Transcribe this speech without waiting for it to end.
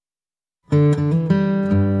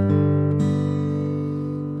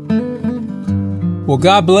Well,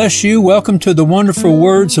 God bless you. Welcome to the Wonderful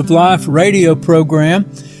Words of Life radio program.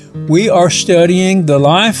 We are studying the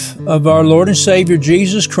life of our Lord and Savior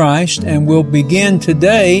Jesus Christ, and we'll begin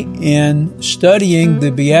today in studying the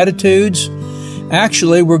Beatitudes.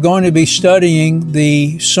 Actually, we're going to be studying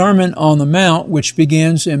the Sermon on the Mount, which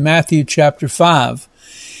begins in Matthew chapter 5.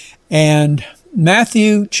 And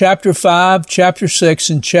Matthew chapter 5, chapter 6,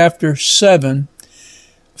 and chapter 7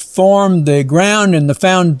 form the ground and the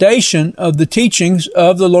foundation of the teachings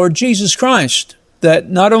of the Lord Jesus Christ. That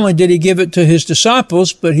not only did he give it to his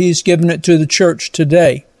disciples, but he's given it to the church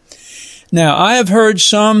today. Now, I have heard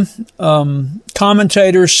some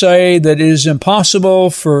commentators say that it is impossible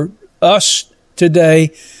for us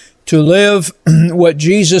today to live what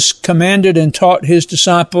Jesus commanded and taught his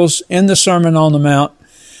disciples in the Sermon on the Mount,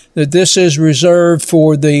 that this is reserved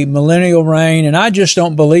for the millennial reign, and I just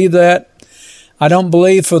don't believe that. I don't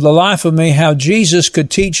believe for the life of me how Jesus could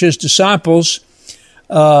teach his disciples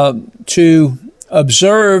to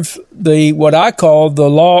observe what I call the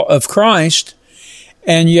law of Christ,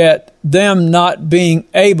 and yet them not being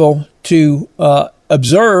able to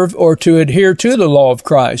observe or to adhere to the law of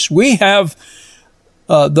Christ. We have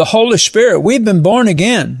the Holy Spirit. We've been born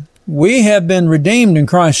again. We have been redeemed in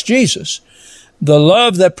Christ Jesus. The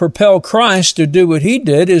love that propelled Christ to do what he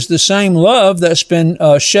did is the same love that's been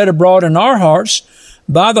shed abroad in our hearts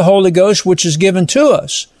by the Holy Ghost, which is given to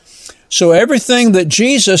us. So everything that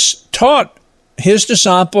Jesus taught his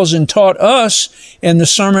disciples and taught us in the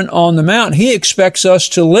Sermon on the Mount, he expects us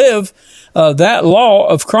to live that law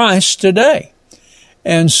of Christ today.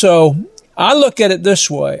 And so I look at it this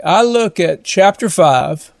way. I look at chapter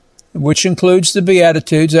 5, which includes the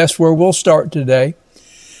Beatitudes. That's where we'll start today.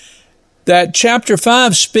 That chapter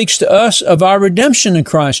 5 speaks to us of our redemption in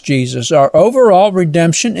Christ Jesus, our overall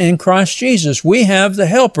redemption in Christ Jesus. We have the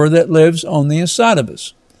helper that lives on the inside of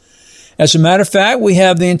us. As a matter of fact, we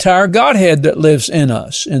have the entire Godhead that lives in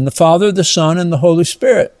us, in the Father, the Son, and the Holy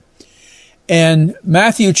Spirit. And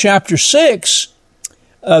Matthew chapter 6,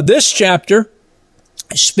 this chapter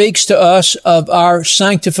speaks to us of our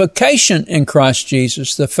sanctification in Christ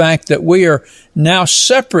Jesus, the fact that we are now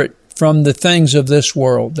separate from the things of this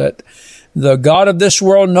world, that the God of this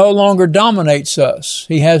world no longer dominates us.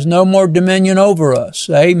 He has no more dominion over us.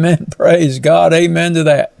 Amen. Praise God. Amen to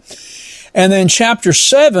that. And then chapter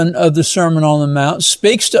 7 of the Sermon on the Mount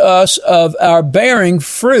speaks to us of our bearing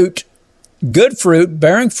fruit, good fruit,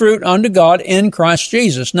 bearing fruit unto God in Christ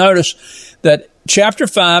Jesus. Notice that chapter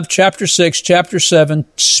 5, chapter 6, chapter 7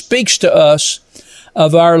 speaks to us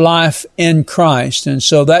of our life in Christ. And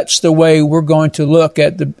so that's the way we're going to look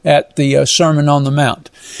at the Sermon on the Mount.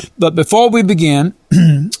 But before we begin,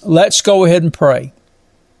 let's go ahead and pray.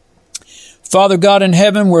 Father God in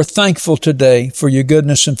heaven, we're thankful today for your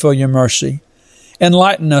goodness and for your mercy.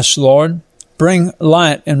 Enlighten us, Lord. Bring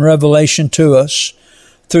light and revelation to us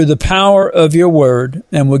through the power of your word,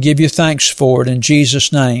 and we'll give you thanks for it in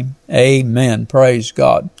Jesus' name. Amen. Praise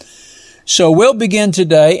God. So we'll begin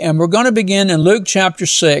today, and we're going to begin in Luke chapter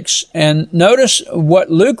 6, and notice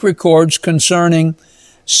what Luke records concerning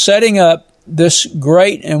setting up this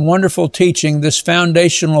great and wonderful teaching, this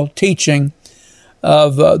foundational teaching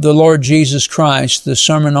of the Lord Jesus Christ, the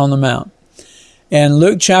Sermon on the Mount. And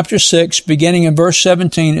Luke chapter 6, beginning in verse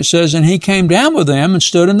 17, it says, "And he came down with them and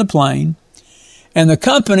stood in the plain, and the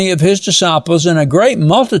company of his disciples and a great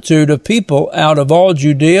multitude of people out of all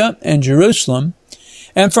Judea and Jerusalem,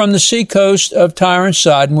 and from the sea coast of Tyre and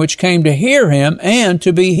Sidon, which came to hear him and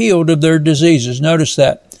to be healed of their diseases." Notice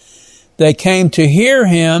that. They came to hear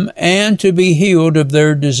him and to be healed of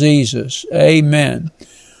their diseases. Amen.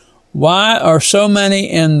 Why are so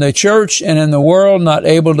many in the church and in the world not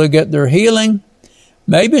able to get their healing?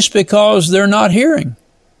 Maybe it's because they're not hearing.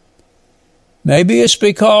 Maybe it's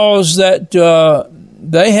because that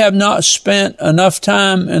they have not spent enough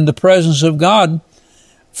time in the presence of God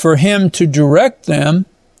for him to direct them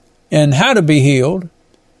in how to be healed.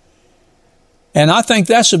 And I think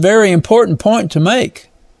that's a very important point to make,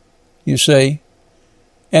 you see.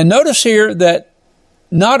 And notice here that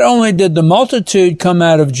not only did the multitude come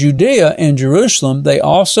out of Judea and Jerusalem, they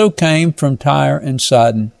also came from Tyre and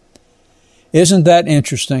Sidon. Isn't that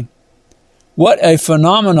interesting? What a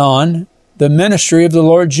phenomenon the ministry of the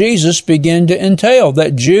Lord Jesus began to entail,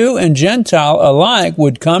 that Jew and Gentile alike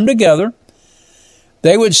would come together.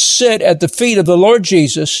 They would sit at the feet of the Lord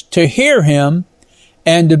Jesus to hear him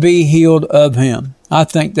and to be healed of him. I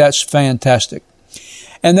think that's fantastic.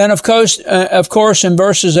 And then, of course, in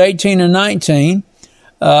verses 18 and 19,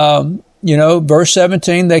 verse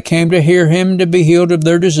 17, they came to hear him to be healed of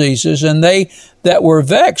their diseases, and they that were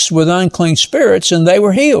vexed with unclean spirits, and they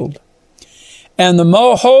were healed. And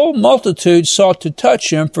the whole multitude sought to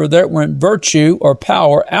touch him, for there went virtue or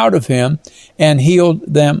power out of him, and healed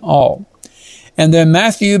them all. And then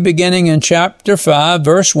Matthew, beginning in chapter 5,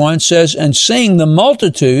 verse 1, says, And seeing the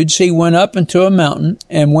multitudes, he went up into a mountain,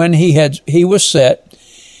 and when he was set,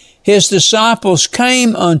 his disciples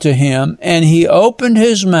came unto him, and he opened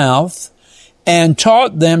his mouth and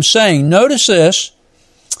taught them, saying, notice this,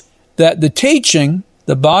 that the teaching,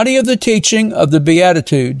 the body of the teaching of the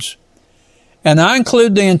Beatitudes, and I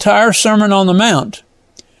include the entire Sermon on the Mount,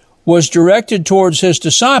 was directed towards his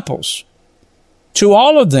disciples, to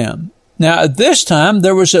all of them. Now, at this time,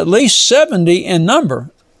 there was at least 70 in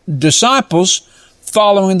number, disciples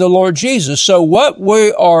following the Lord Jesus. So what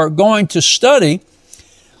we are going to study,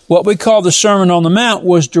 what we call the Sermon on the Mount,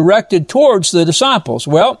 was directed towards the disciples.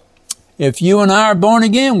 Well, if you and I are born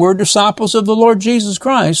again, we're disciples of the Lord Jesus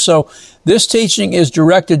Christ. So this teaching is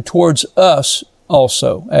directed towards us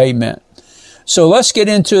also. Amen. So let's get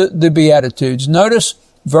into the Beatitudes. Notice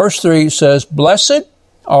verse 3 says, Blessed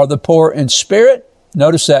are the poor in spirit.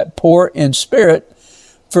 Notice that, poor in spirit,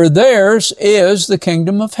 for theirs is the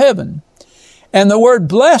kingdom of heaven. And the word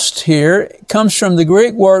blessed here comes from the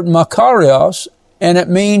Greek word makarios, and it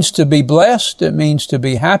means to be blessed. It means to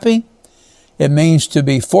be happy. It means to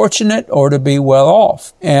be fortunate or to be well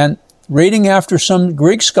off. And reading after some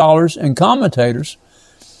Greek scholars and commentators,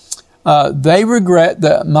 they regret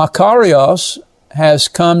that makarios has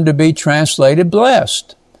come to be translated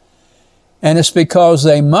blessed. And it's because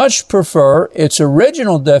they much prefer its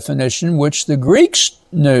original definition, which the Greeks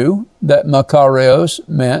knew that makarios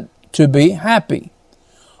meant to be happy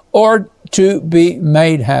or to be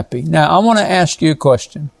made happy. Now, I want to ask you a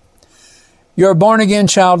question. You're a born-again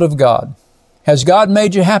child of God. Has God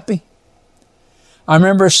made you happy? I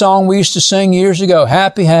remember a song we used to sing years ago,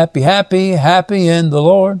 Happy, happy, happy, happy in the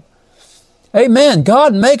Lord. Amen.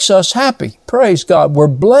 God makes us happy. Praise God. We're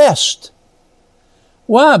blessed.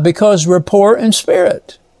 Why? Because we're poor in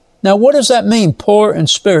spirit. Now, what does that mean, poor in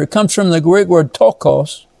spirit? It comes from the Greek word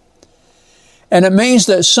tokos. And it means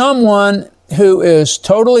that someone who is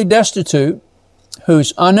totally destitute,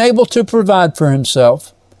 who's unable to provide for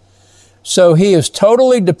himself, so he is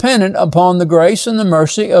totally dependent upon the grace and the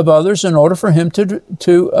mercy of others in order for him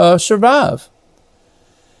to survive.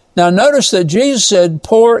 Now, notice that Jesus said,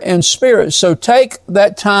 poor in spirit. So take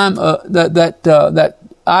that time, that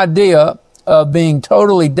idea of being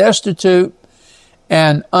totally destitute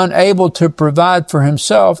and unable to provide for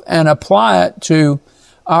himself and apply it to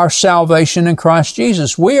our salvation in Christ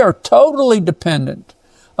Jesus. We are totally dependent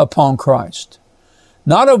upon Christ,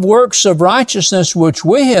 not of works of righteousness which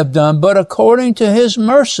we have done, but according to his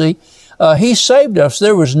mercy, he saved us.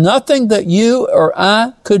 There was nothing that you or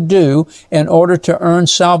I could do in order to earn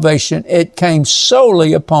salvation. It came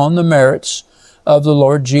solely upon the merits of the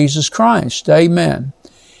Lord Jesus Christ. Amen.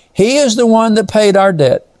 He is the one that paid our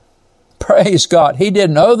debt. Praise God. He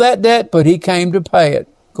didn't owe that debt, but he came to pay it.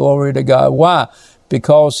 Glory to God. Why?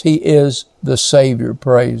 Because he is the Savior.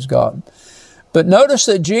 Praise God. But notice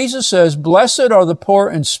that Jesus says, Blessed are the poor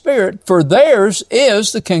in spirit, for theirs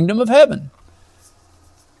is the kingdom of heaven.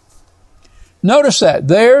 Notice that.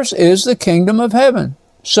 Theirs is the kingdom of heaven.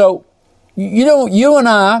 So, you and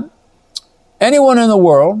I, anyone in the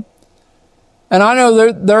world, and I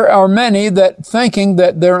know there are many that thinking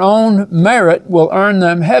that their own merit will earn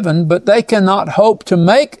them heaven, but they cannot hope to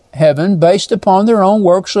make heaven based upon their own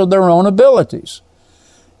works or their own abilities.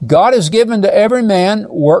 God has given to every man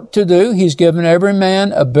work to do. He's given every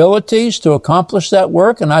man abilities to accomplish that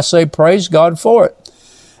work, and I say praise God for it.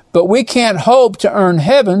 But we can't hope to earn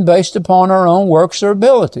heaven based upon our own works or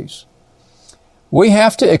abilities. We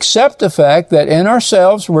have to accept the fact that in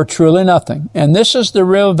ourselves we're truly nothing. And this is the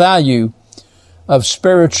real value of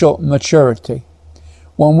spiritual maturity.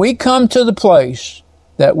 When we come to the place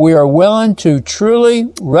that we are willing to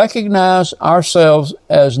truly recognize ourselves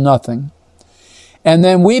as nothing, and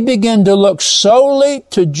then we begin to look solely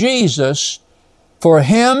to Jesus for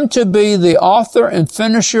him to be the author and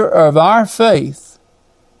finisher of our faith,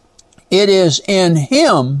 it is in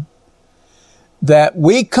him that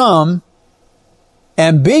we come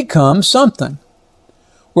and become something.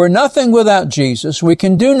 We're nothing without Jesus. We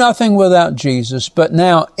can do nothing without Jesus. But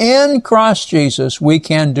now in Christ Jesus, we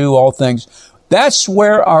can do all things. That's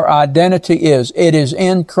where our identity is. It is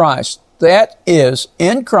in Christ. That is,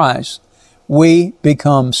 in Christ, we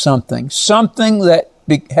become something. Something that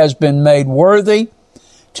has been made worthy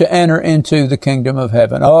to enter into the kingdom of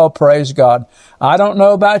heaven. Oh, praise God. I don't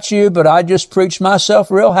know about you, but I just preached myself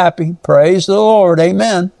real happy. Praise the Lord.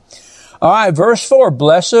 Amen. All right, verse 4,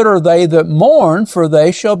 Blessed are they that mourn, for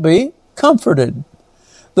they shall be comforted.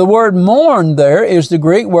 The word mourn there is the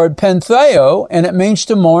Greek word pentheo, and it means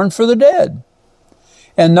to mourn for the dead.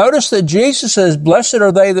 And notice that Jesus says, blessed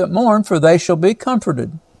are they that mourn, for they shall be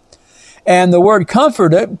comforted. And the word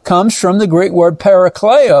comforted comes from the Greek word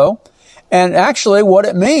parakleo, and actually what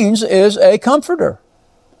it means is a comforter.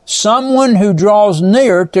 Someone who draws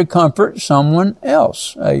near to comfort someone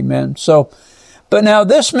else. Amen. But now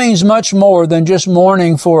this means much more than just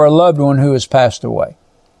mourning for a loved one who has passed away.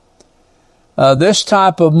 This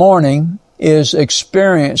type of mourning is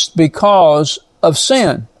experienced because of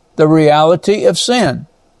sin, the reality of sin,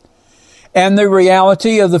 and the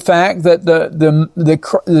reality of the fact that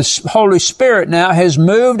the Holy Spirit now has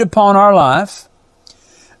moved upon our life.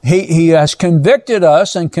 He has convicted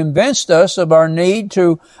us and convinced us of our need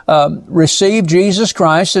to receive Jesus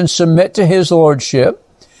Christ and submit to His Lordship.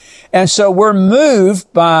 And so we're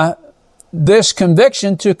moved by this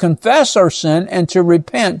conviction to confess our sin and to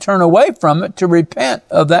repent, turn away from it, to repent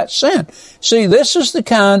of that sin. See, this is the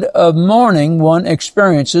kind of mourning one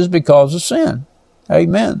experiences because of sin.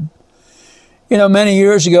 Amen. You know, many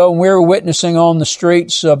years ago, when we were witnessing on the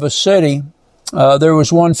streets of a city, there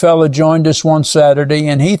was one fellow joined us one Saturday,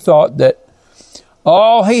 and he thought that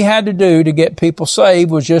all he had to do to get people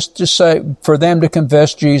saved was just to say, for them to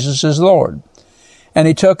confess Jesus as Lord. And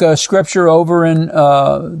he took a scripture over in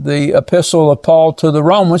the epistle of Paul to the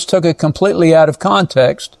Romans, took it completely out of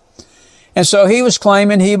context. And so he was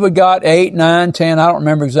claiming he would got 8, 9, 10, I don't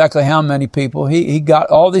remember exactly how many people. He got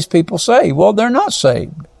all these people saved. Well, they're not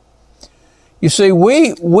saved. You see,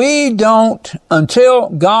 we don't, until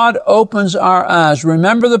God opens our eyes.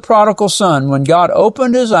 Remember the prodigal son, when God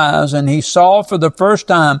opened his eyes and he saw for the first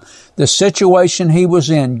time the situation he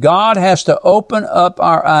was in. God has to open up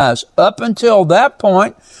our eyes. Up until that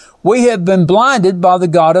point, we have been blinded by the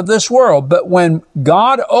God of this world. But when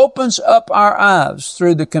God opens up our eyes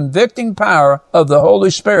through the convicting power of the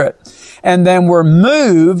Holy Spirit, and then we're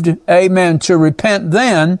moved, amen, to repent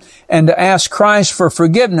then and to ask Christ for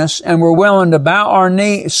forgiveness, and we're willing to bow our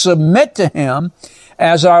knee, submit to Him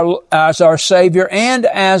as our Savior and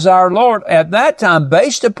as our Lord. At that time,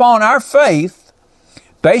 based upon our faith,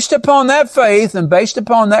 based upon that faith and based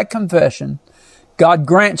upon that confession, God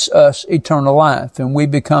grants us eternal life, and we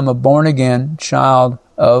become a born-again child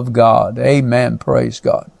of God. Amen. Praise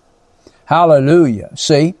God. Hallelujah.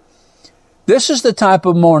 See, this is the type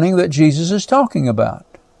of mourning that Jesus is talking about.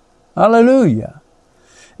 Hallelujah.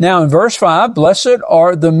 Now in verse 5, blessed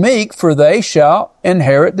are the meek, for they shall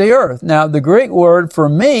inherit the earth. Now the Greek word for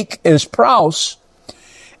meek is praus,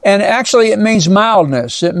 and actually it means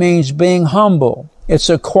mildness. It means being humble. It's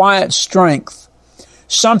a quiet strength.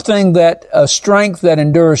 A strength that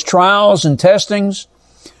endures trials and testings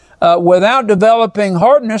without developing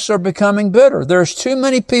hardness or becoming bitter. There's too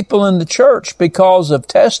many people in the church because of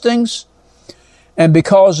testings and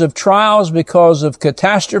because of trials, because of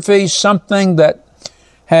catastrophes, something that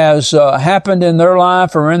has happened in their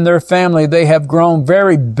life or in their family. They have grown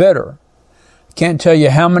very bitter. Can't tell you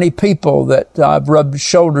how many people that I've rubbed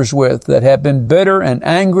shoulders with that have been bitter and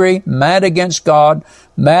angry, mad against God,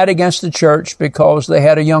 mad against the church because they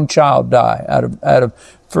had a young child die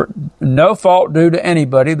for no fault due to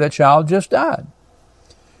anybody. The child just died.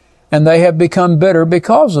 And they have become bitter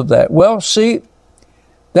because of that. Well, see,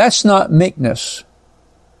 that's not meekness.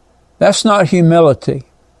 That's not humility.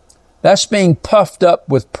 That's being puffed up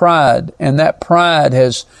with pride, and that pride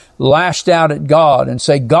has lashed out at God and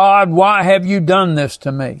say, God, why have you done this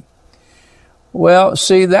to me? Well,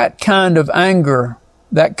 see, that kind of anger,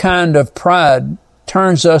 that kind of pride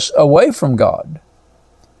turns us away from God.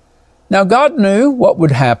 Now, God knew what would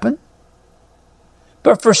happen,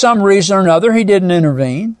 but for some reason or another, He didn't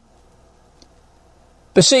intervene.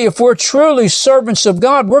 But see, if we're truly servants of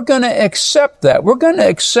God, we're going to accept that. We're going to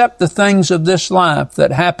accept the things of this life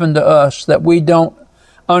that happen to us that we don't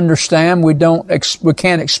understand. We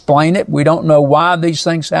can't explain it. We don't know why these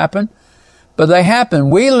things happen, but they happen.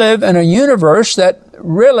 We live in a universe that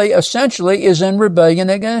really essentially is in rebellion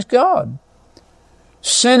against God.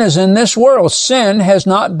 Sin is in this world. Sin has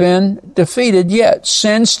not been defeated yet.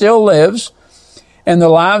 Sin still lives in the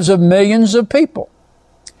lives of millions of people.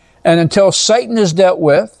 And until Satan is dealt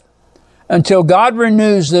with, until God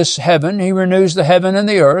renews this heaven, He renews the heaven and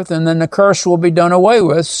the earth, and then the curse will be done away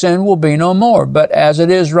with, sin will be no more. But as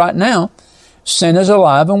it is right now, sin is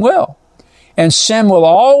alive and well. And sin will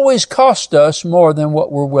always cost us more than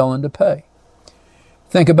what we're willing to pay.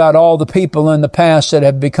 Think about all the people in the past that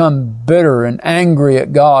have become bitter and angry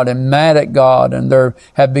at God and mad at God, and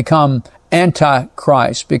have become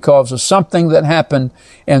anti-Christ because of something that happened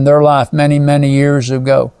in their life many, many years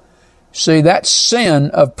ago. See, that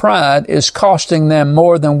sin of pride is costing them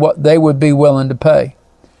more than what they would be willing to pay.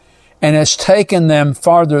 and it's taken them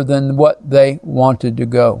farther than what they wanted to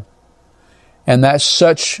go. And that's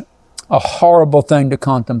such a horrible thing to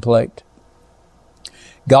contemplate.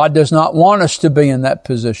 God does not want us to be in that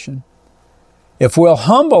position. If we'll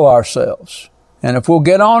humble ourselves, and if we'll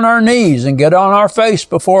get on our knees and get on our face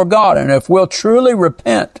before God, and if we'll truly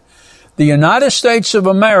repent, the United States of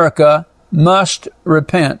America must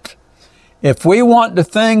repent. If we want the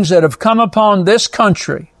things that have come upon this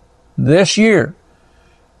country this year,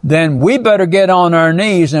 then we better get on our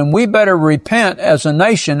knees and we better repent as a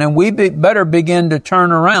nation, and we better begin to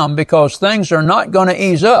turn around, because things are not going to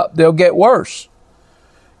ease up. They'll get worse.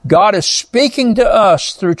 God is speaking to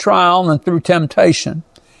us through trial and through temptation.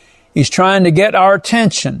 He's trying to get our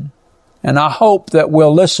attention, and I hope that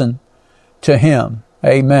we'll listen to Him.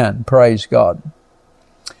 Amen. Praise God.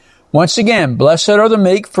 Once again, blessed are the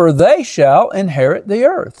meek, for they shall inherit the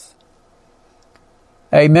earth.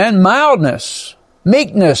 Amen. Mildness,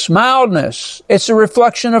 meekness, mildness. It's a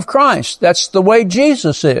reflection of Christ. That's the way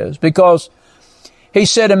Jesus is, because He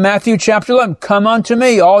said in Matthew chapter 11, come unto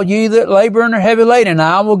me, all ye that labor and are heavy laden, and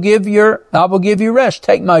I will give you rest.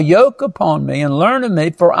 Take my yoke upon me and learn of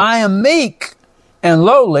me, for I am meek and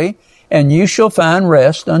lowly, and you shall find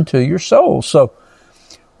rest unto your souls. So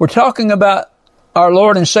we're talking about our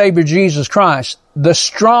Lord and Savior Jesus Christ, the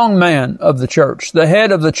strong man of the church, the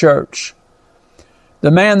head of the church,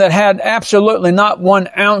 the man that had absolutely not 1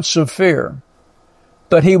 ounce of fear,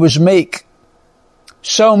 but He was meek.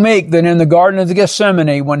 So meek that in the Garden of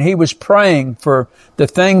Gethsemane, when He was praying for the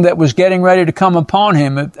thing that was getting ready to come upon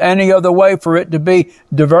Him, if any other way for it to be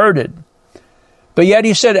diverted. But yet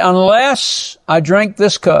He said, unless I drink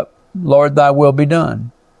this cup, Lord, thy will be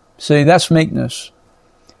done. See, that's meekness.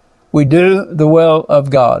 We do the will of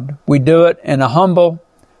God. We do it in a humble,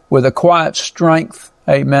 with a quiet strength.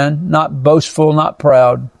 Amen. Not boastful, not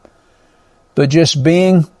proud, but just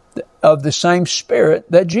being of the same spirit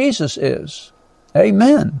that Jesus is.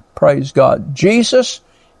 Amen. Praise God. Jesus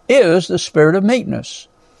is the spirit of meekness.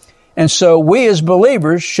 And so we as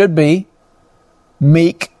believers should be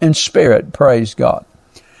meek in spirit. Praise God.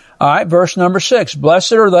 All right, verse number 6.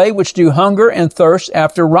 Blessed are they which do hunger and thirst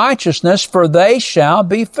after righteousness, for they shall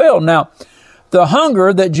be filled. Now, the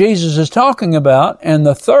hunger that Jesus is talking about and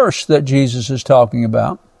the thirst that Jesus is talking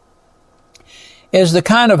about is the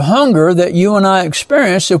kind of hunger that you and I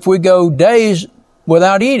experience if we go days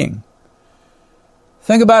without eating.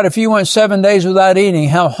 Think about if you went 7 days without eating,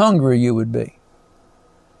 how hungry you would be.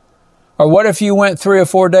 Or what if you went 3 or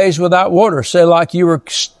 4 days without water? Say like you were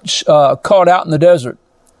caught out in the desert.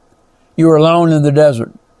 You were alone in the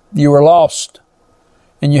desert. You were lost.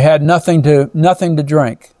 And you had nothing to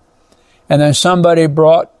drink. And then somebody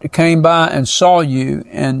came by and saw you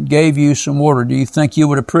and gave you some water. Do you think you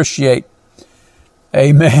would appreciate,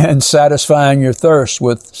 amen, satisfying your thirst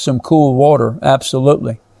with some cool water?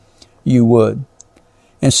 Absolutely, you would.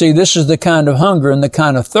 And see, this is the kind of hunger and the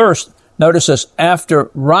kind of thirst. Notice this,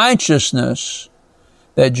 after righteousness,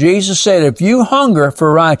 that Jesus said, if you hunger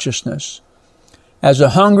for righteousness, as a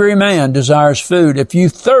hungry man desires food, if you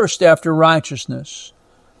thirst after righteousness,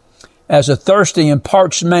 as a thirsty and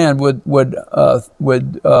parched man would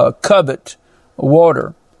covet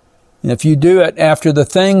water, and if you do it after the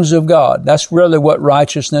things of God, that's really what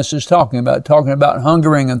righteousness is talking about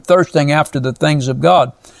hungering and thirsting after the things of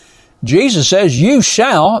God. Jesus says, you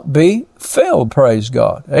shall be filled, praise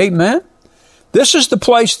God. Amen. This is the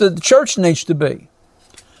place that the church needs to be.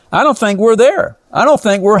 I don't think we're there. I don't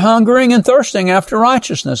think we're hungering and thirsting after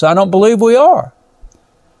righteousness. I don't believe we are.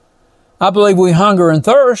 I believe we hunger and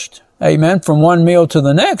thirst, amen, from one meal to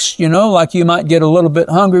the next, like you might get a little bit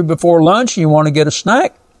hungry before lunch and you want to get a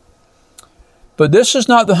snack. But this is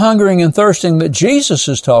not the hungering and thirsting that Jesus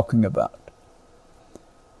is talking about.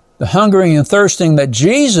 The hungering and thirsting that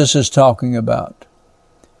Jesus is talking about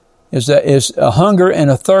is a hunger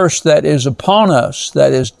and a thirst that is upon us,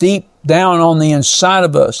 that is deep down on the inside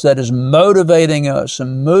of us, that is motivating us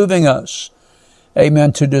and moving us,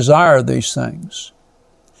 amen, to desire these things.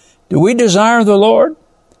 Do we desire the Lord?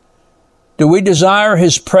 Do we desire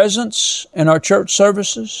His presence in our church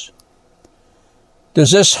services?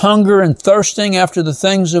 Does this hunger and thirsting after the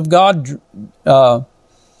things of God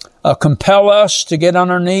compel us to get on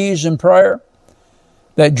our knees in prayer?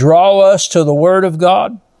 That draw us to the Word of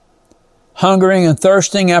God? Hungering and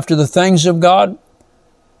thirsting after the things of God?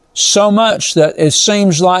 So much that it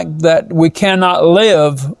seems like that we cannot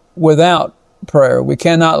live without prayer. We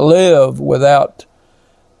cannot live without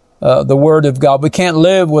the Word of God. We can't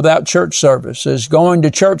live without church service. Is going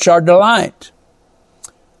to church our delight?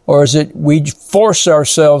 Or is it we force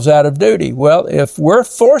ourselves out of duty? Well, if we're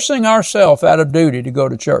forcing ourselves out of duty to go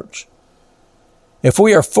to church, If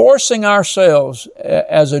we are forcing ourselves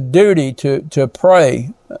as a duty to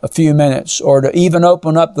pray a few minutes or to even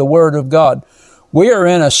open up the Word of God, we are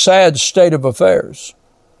in a sad state of affairs.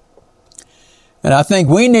 And I think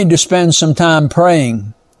we need to spend some time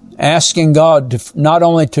praying, asking God to not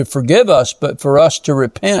only to forgive us, but for us to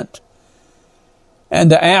repent and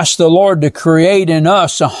to ask the Lord to create in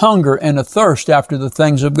us a hunger and a thirst after the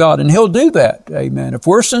things of God. And He'll do that. Amen. If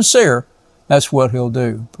we're sincere, that's what He'll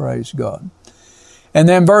do. Praise God. And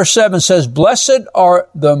then verse 7 says, "Blessed are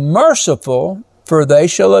the merciful, for they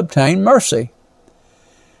shall obtain mercy."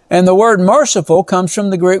 And the word merciful comes from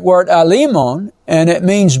the Greek word alimon, and it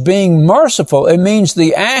means being merciful. It means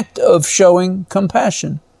the act of showing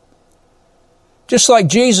compassion. Just like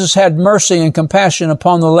Jesus had mercy and compassion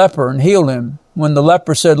upon the leper and healed him. When the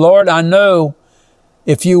leper said, "Lord, I know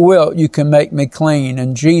if you will, you can make me clean."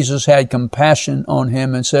 And Jesus had compassion on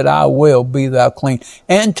him and said, "I will, be thou clean."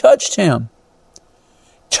 And touched him.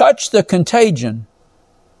 Touched the contagion.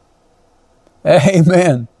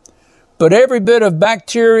 Amen. But every bit of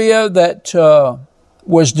bacteria that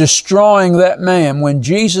was destroying that man, when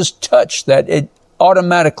Jesus touched that, it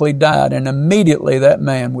automatically died, and immediately that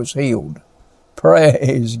man was healed.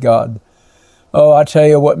 Praise God. Oh, I tell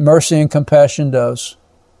you what mercy and compassion does.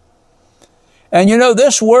 And you know,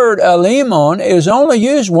 this word alimon is only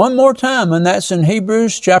used one more time, and that's in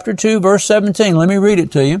Hebrews chapter 2, verse 17. Let me read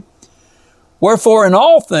it to you. "Wherefore in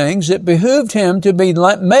all things it behooved him to be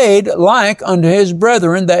made like unto his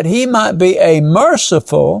brethren, that he might be a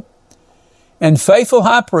merciful and faithful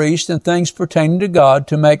high priest in things pertaining to God,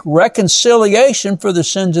 to make reconciliation for the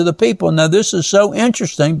sins of the people." Now this is so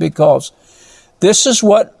interesting, because this is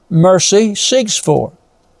what mercy seeks for.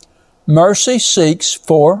 Mercy seeks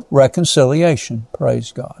for reconciliation.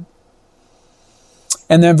 Praise God.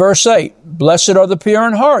 And then verse 8, "Blessed are the pure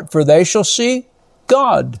in heart, for they shall see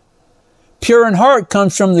God." Pure in heart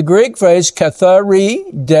comes from the Greek phrase kathari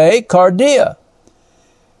de cardia.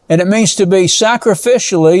 And it means to be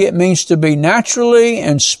sacrificially, it means to be naturally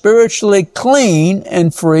and spiritually clean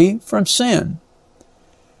and free from sin.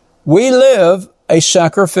 We live a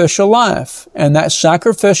sacrificial life, and that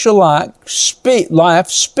sacrificial life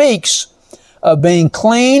speaks of being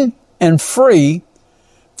clean and free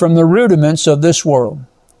from the rudiments of this world,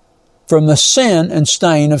 from the sin and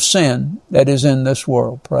stain of sin that is in this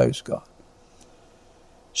world. Praise God.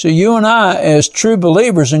 So you and I, as true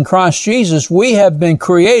believers in Christ Jesus, we have been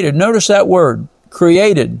created. Notice that word,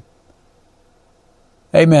 created.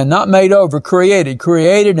 Amen. Not made over, created.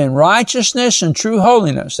 Created in righteousness and true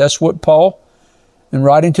holiness. That's what Paul, in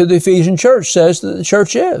writing to the Ephesian church, says that the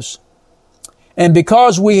church is. And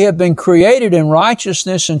because we have been created in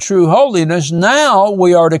righteousness and true holiness, now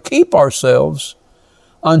we are to keep ourselves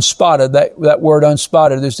unspotted. That word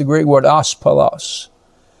unspotted is the Greek word aspalos.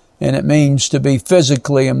 And it means to be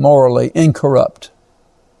physically and morally incorrupt.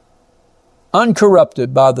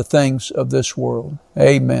 Uncorrupted by the things of this world.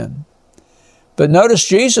 Amen. But notice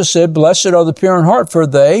Jesus said, "Blessed are the pure in heart, for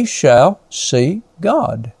they shall see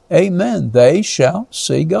God." Amen. They shall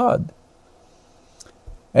see God.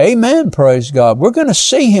 Amen. Praise God. We're going to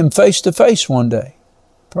see Him face to face one day.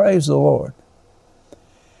 Praise the Lord.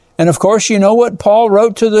 And of course, you know what Paul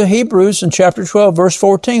wrote to the Hebrews in chapter 12, verse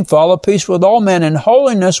 14, "Follow peace with all men and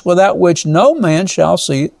holiness, without which no man shall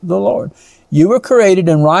see the Lord." You were created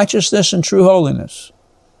in righteousness and true holiness.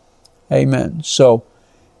 Amen. So,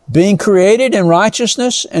 being created in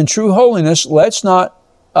righteousness and true holiness, let's not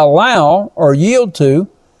allow or yield to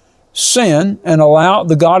sin and allow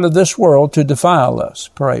the god of this world to defile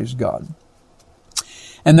us. Praise God.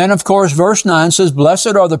 And then, of course, verse 9 says,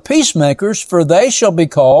 "Blessed are the peacemakers, for they shall be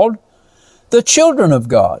called the children of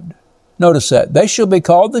God." Notice that. They shall be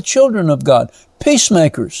called the children of God.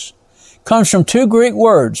 Peacemakers comes from two Greek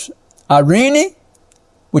words, irene,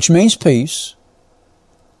 which means peace,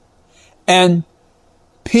 and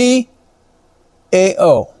p-a-o,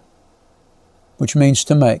 which means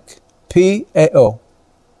to make. P-a-o.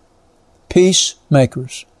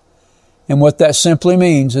 Peacemakers. And what that simply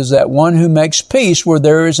means is that one who makes peace where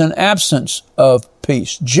there is an absence of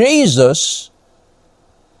peace. Jesus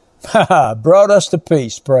brought us to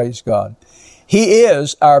peace, praise God. He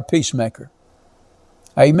is our peacemaker.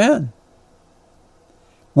 Amen.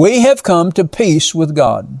 We have come to peace with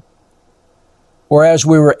God. Whereas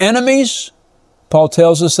we were enemies, Paul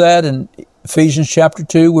tells us that in Ephesians chapter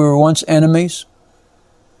 2, we were once enemies.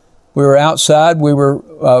 We were outside. We were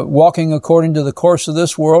walking according to the course of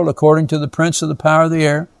this world, according to the prince of the power of the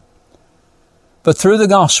air. But through the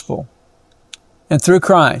gospel and through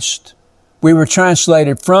Christ, we were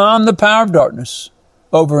translated from the power of darkness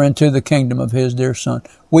over into the kingdom of His dear Son.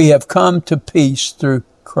 We have come to peace through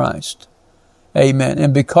Christ. Amen.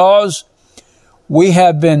 And because we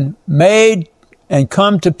have been made and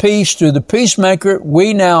come to peace through the peacemaker,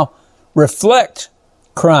 we now reflect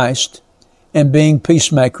Christ in being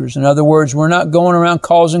peacemakers. In other words, we're not going around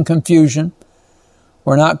causing confusion.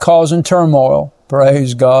 We're not causing turmoil.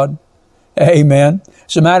 Praise God. Amen.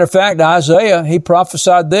 As a matter of fact, Isaiah, he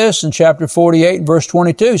prophesied this in chapter 48 and verse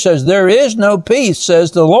 22. He says, there is no peace,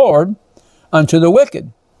 says the Lord, unto the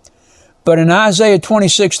wicked. But in Isaiah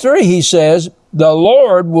 26:3, he says, the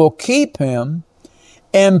Lord will keep him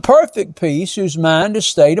in perfect peace whose mind is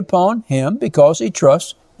stayed upon him because he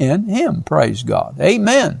trusts in him. Praise God.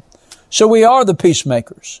 Amen. So we are the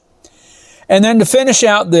peacemakers. And then to finish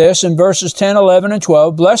out this in verses 10, 11, and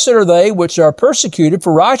 12, blessed are they which are persecuted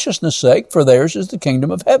for righteousness' sake, for theirs is the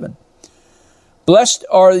kingdom of heaven. Blessed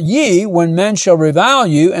are ye when men shall revile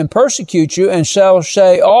you and persecute you and shall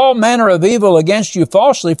say all manner of evil against you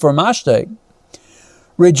falsely for my sake.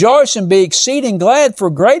 Rejoice and be exceeding glad, for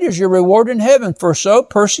great is your reward in heaven, for so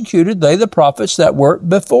persecuted they the prophets that were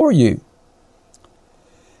before you.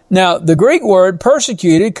 Now, the Greek word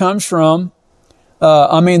persecuted comes from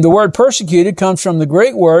the word persecuted comes from the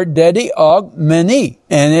Greek word dediogmeni,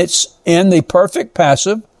 and it's in the perfect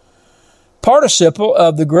passive participle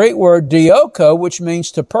of the Greek word dioko, which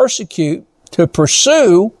means to persecute, to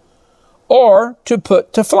pursue, or to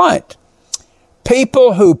put to flight.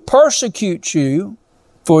 People who persecute you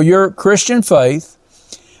for your Christian faith,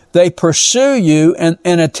 they pursue you and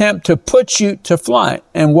attempt to put you to flight.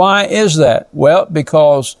 And why is that? Well,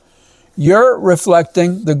 because you're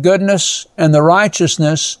reflecting the goodness and the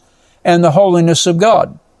righteousness and the holiness of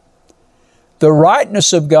God. The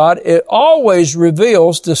rightness of God, it always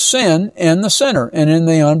reveals the sin in the sinner and in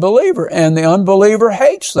the unbeliever. And the unbeliever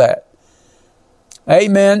hates that.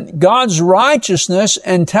 Amen. God's righteousness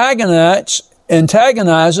antagonizes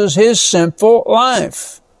his sinful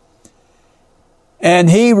life.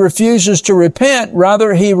 And he refuses to repent.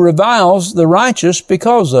 Rather, he reviles the righteous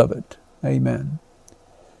because of it. Amen.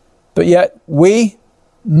 But yet, we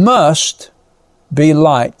must be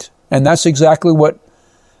light. And that's exactly what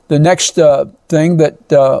the next thing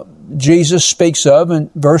that Jesus speaks of in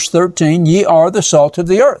verse 13, ye are the salt of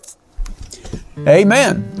the earth.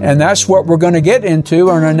 Amen. And that's what we're going to get into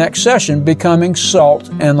in our next session, becoming salt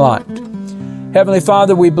and light. Heavenly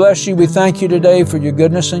Father, we bless you. We thank you today for your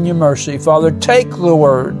goodness and your mercy. Father, take the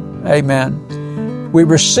word. Amen. We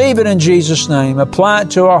receive it in Jesus' name, apply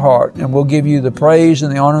it to our heart, and we'll give you the praise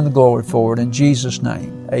and the honor and the glory for it. In Jesus'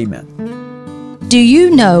 name, amen. Do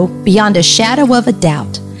you know beyond a shadow of a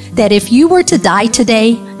doubt that if you were to die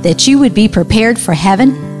today, that you would be prepared for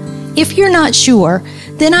heaven? If you're not sure,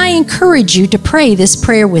 then I encourage you to pray this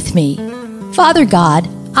prayer with me. Father God,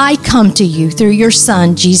 I come to you through your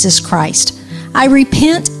Son, Jesus Christ. I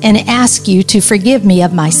repent and ask you to forgive me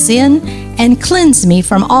of my sin and cleanse me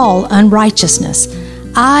from all unrighteousness.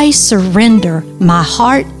 I surrender my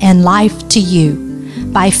heart and life to you.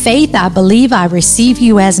 By faith, I believe I receive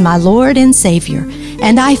you as my Lord and Savior,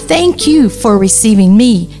 and I thank you for receiving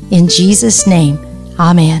me in Jesus' name.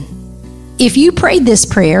 Amen. If you prayed this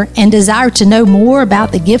prayer and desire to know more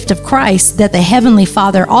about the gift of Christ that the Heavenly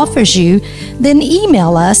Father offers you, then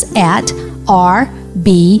email us at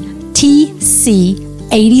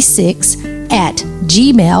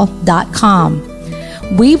rbtc86@gmail.com.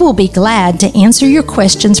 We will be glad to answer your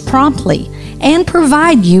questions promptly and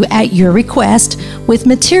provide you at your request with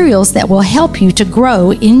materials that will help you to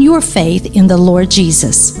grow in your faith in the Lord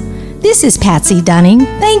Jesus. This is Patsy Dunning.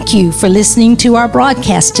 Thank you for listening to our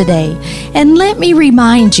broadcast today. And let me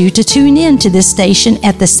remind you to tune in to this station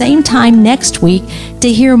at the same time next week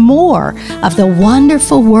to hear more of the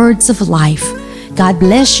wonderful words of life. God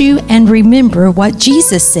bless you, and remember what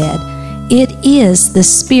Jesus said, it is the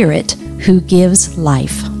Spirit who gives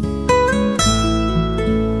life.